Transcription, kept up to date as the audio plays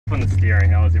on the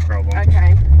steering, that was your problem.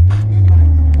 Okay.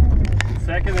 The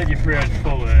second that you press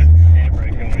pull it,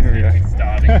 handbrake almost like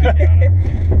starting down.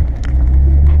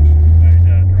 No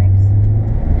drops.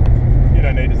 You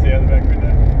don't need to see out the back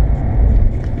window.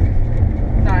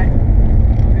 No.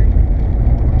 Okay.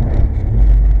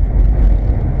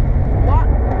 What?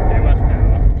 Too much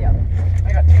power. Yep. I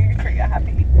got too trigger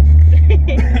happy.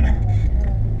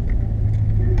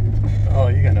 Oh,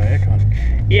 you got no aircon.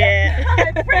 Yeah.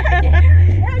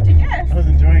 How'd you guess? I was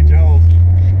enjoying Joel's.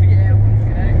 Yeah, it was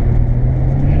good, eh?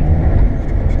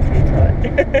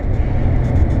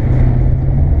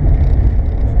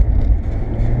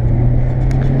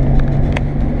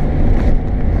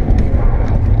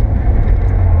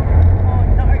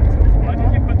 Why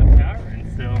did you put the power in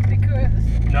still? Because.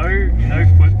 No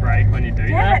foot brake when you do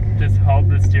that. Just hold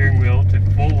the steering wheel to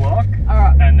full lock.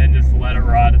 Alright. And then just let it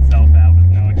ride itself out with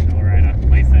no accelerator. At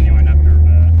least then you won't have to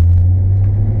reverse.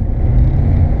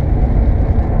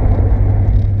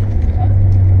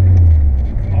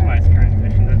 Almost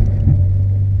transitioned it.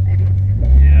 Maybe.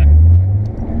 Yeah.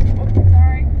 Oh,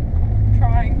 sorry.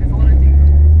 Trying. There's a lot of things.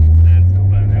 Stand still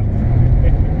by now.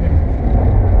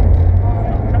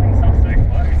 Stop cutting stuff so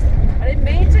close. I didn't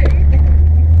mean to.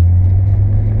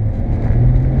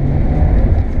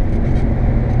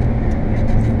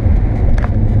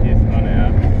 He's gone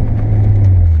out.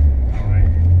 Oh wait.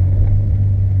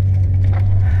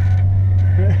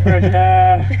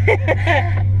 Pressure!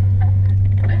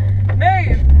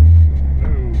 Move.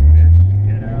 Move, bitch.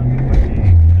 Get out of the way.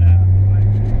 Get out of the way.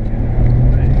 Get out of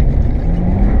the way.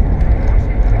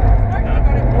 I got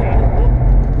it.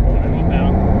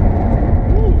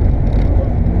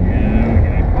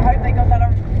 I hope they got that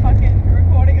on fucking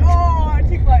recording. Oh,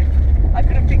 too close. I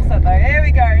could have fixed that though. There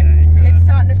we go. Yeah, you could. It's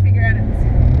starting to figure out its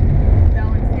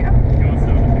balance here. You're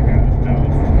starting to figure out this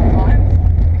balance. I'm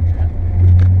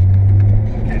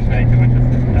Okay, Shane, too much of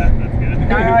that. That's good.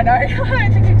 No, I know. I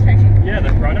don't think it's checking. Yeah, the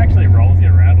front actually rolls you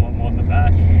around a lot more than the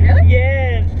back. Really?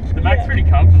 Yeah. The back's pretty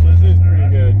comfortable, isn't it? Pretty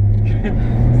good.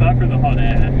 Aside from the hot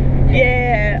air.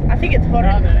 Yeah. I think it's Calm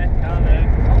hotter. there, calm there.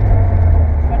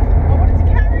 I wanted to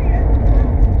carry it.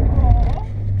 Oh.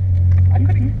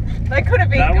 They could have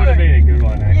been That good. would have been a good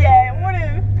one, actually. Yeah, it would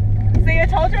have. See, I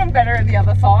told you I'm better at the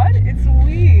other side. It's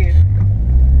weird.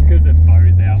 It's because it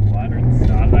bows out wider at the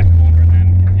start of that corner and then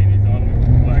continues on, which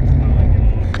works well in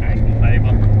your technical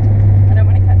favour. I don't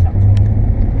want to catch up to him.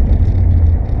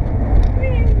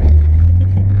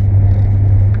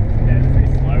 Yeah, there's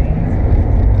these slow ones.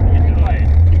 You're delayed.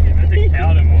 You're meant to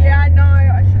count them all. Yeah, I know.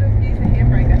 I should have used the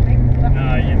handbrake, I think.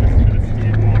 No, you just should have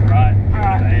steered more right. You would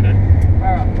have Alright. made it.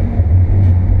 Alright.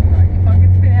 Right, you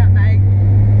fucking spin out, mate.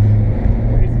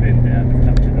 Three spins out, just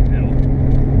come to the middle.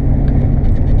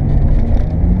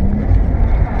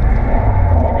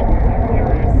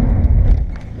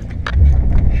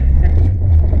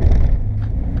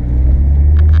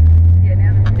 Yeah,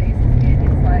 now that the diesel's here,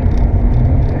 it's like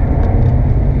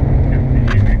Good for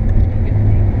you.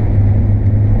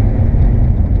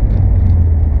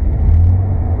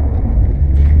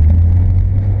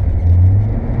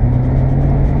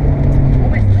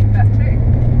 almost like that too.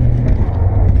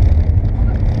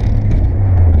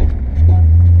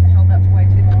 I held that for way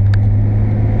too long.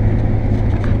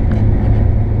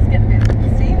 It's getting a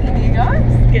bit steamy here,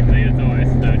 guys. I think it's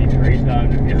almost 33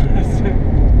 times to be honest.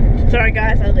 Sorry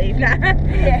guys, I leave now.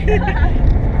 Yeah.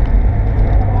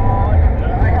 Oh, no,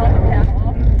 I held the power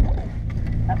off.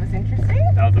 That was interesting.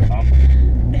 That was a bump.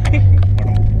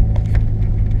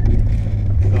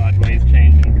 Sideways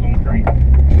change in concrete.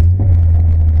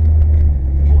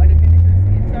 Oh, I didn't mean to do this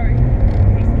again. Sorry.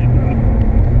 Just get right.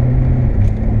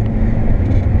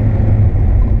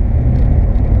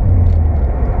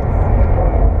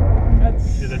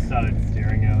 Should have started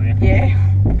steering earlier. Yeah.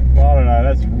 Well, I don't know,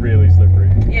 that's really slippery.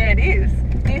 Yeah, it is.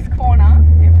 This corner,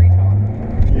 every time.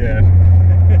 Yeah.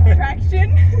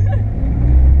 Traction.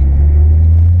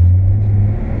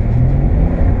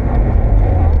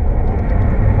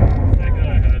 Second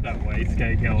I heard that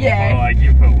wastegate go off, Yeah. I'm like,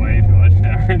 you put way too much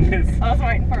power in this. I was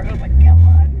waiting for it. I was like, come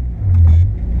on.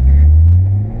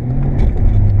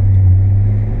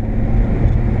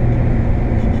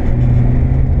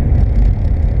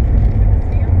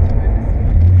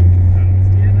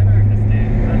 Understeer, then oversteer.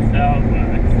 That's how it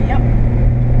works. Yep.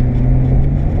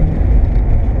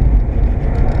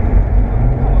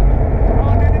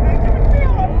 Oh, no, too much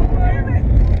power.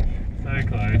 So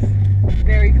close.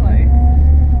 Very close.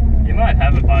 You might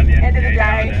have it by the end, End of the day.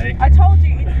 day. I told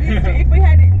you, it's this, if we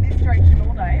had it in this direction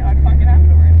all day, I'd fucking have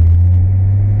it already.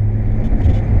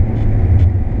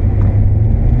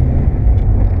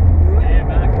 Steer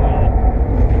back more.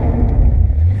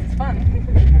 This is fun.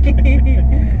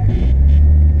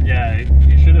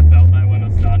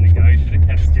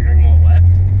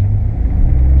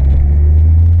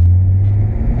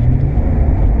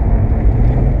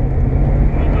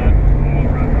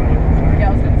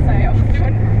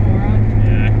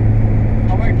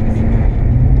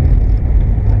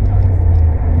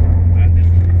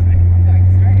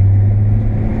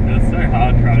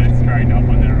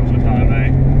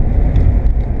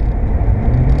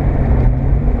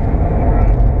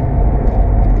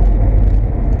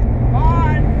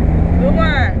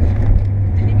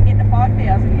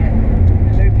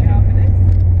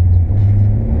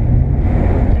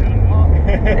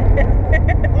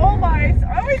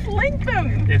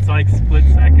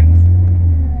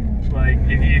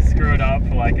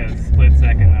 like a split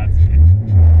second, that's it.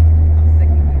 I was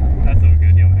second gear. That's all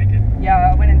good, you'll make it. Yeah,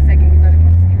 I went in second because I didn't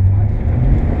want to skip as much.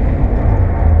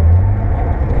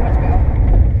 Too much bell.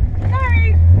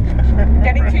 No!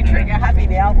 Getting too trigger happy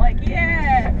now. I'm like,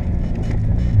 yeah!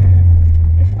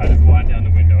 I just wind down the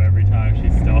window every time she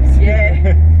stops.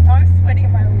 Yeah. I'm sweating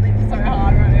in my lips so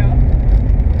hard right now.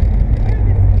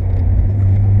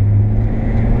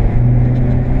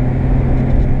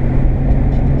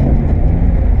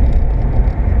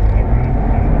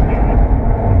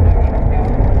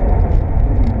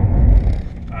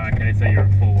 Okay, so you're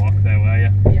at full walk there, were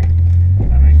you? Yeah.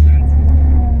 That makes sense.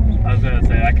 I was gonna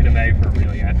say that could have made for a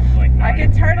really like I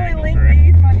could 90 totally angle link through.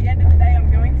 these by the end of the day.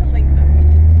 I'm going to link them.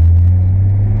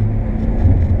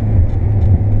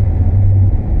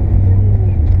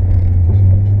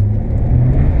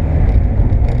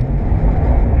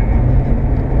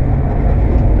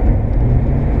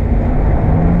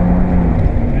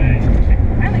 Hey,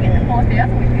 I only get the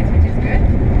 4,000 with this, which is good.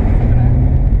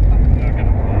 not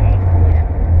gonna blow up. Yeah.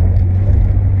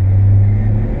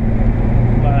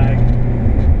 Flag.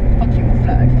 Fuck you,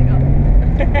 flag, nigga.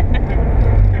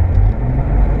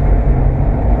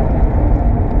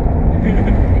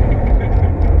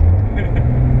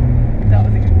 That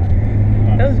was a good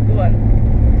one. That was a good one.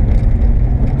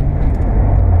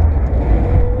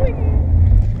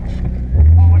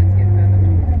 I wanted to get further.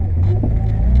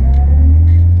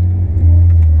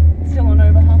 Still on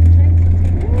over half the tank.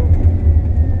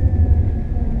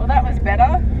 Well, that was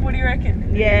better. What do you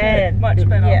reckon? Yeah. Much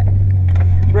better. Yeah.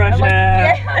 Brush Like,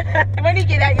 out. yeah. When you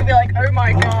get out, you'll be like, oh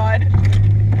my god.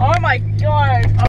 Oh my god.